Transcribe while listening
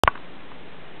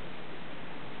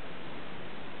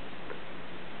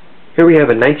Here we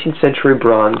have a 19th century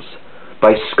bronze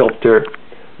by sculptor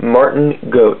Martin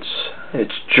Goetze.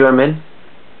 It's German,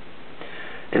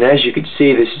 and as you can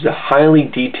see, this is a highly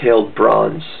detailed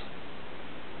bronze.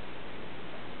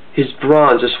 His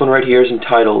bronze, this one right here, is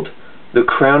entitled The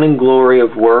Crowning Glory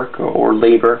of Work or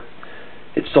Labor.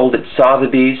 It sold at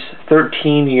Sotheby's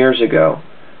 13 years ago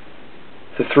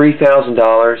for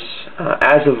 $3,000.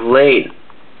 As of late,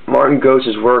 Martin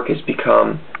Goetze's work has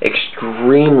become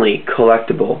extremely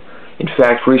collectible. In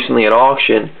fact, recently at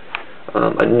auction,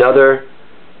 another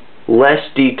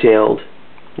less detailed,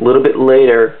 a little bit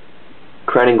later,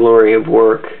 Crowning Glory of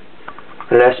Work,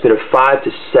 an estimate of $5,000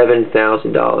 to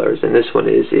 $7,000, and this one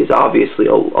is obviously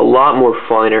a lot more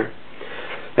finer.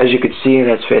 As you can see, it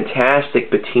has fantastic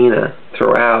patina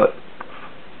throughout.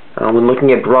 When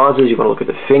looking at bronzes, you want to look at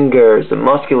the fingers, the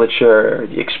musculature,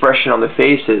 the expression on the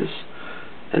faces.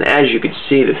 And as you can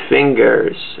see, the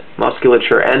fingers,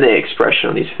 musculature, and the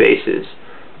expression on these faces,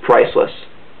 priceless.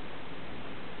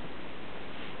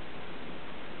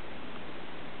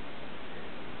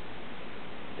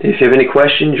 If you have any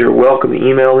questions, you're welcome to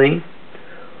email me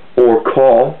or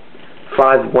call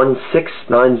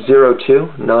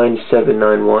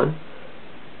 516-902-9791.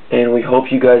 And we hope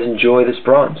you guys enjoy this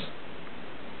bronze.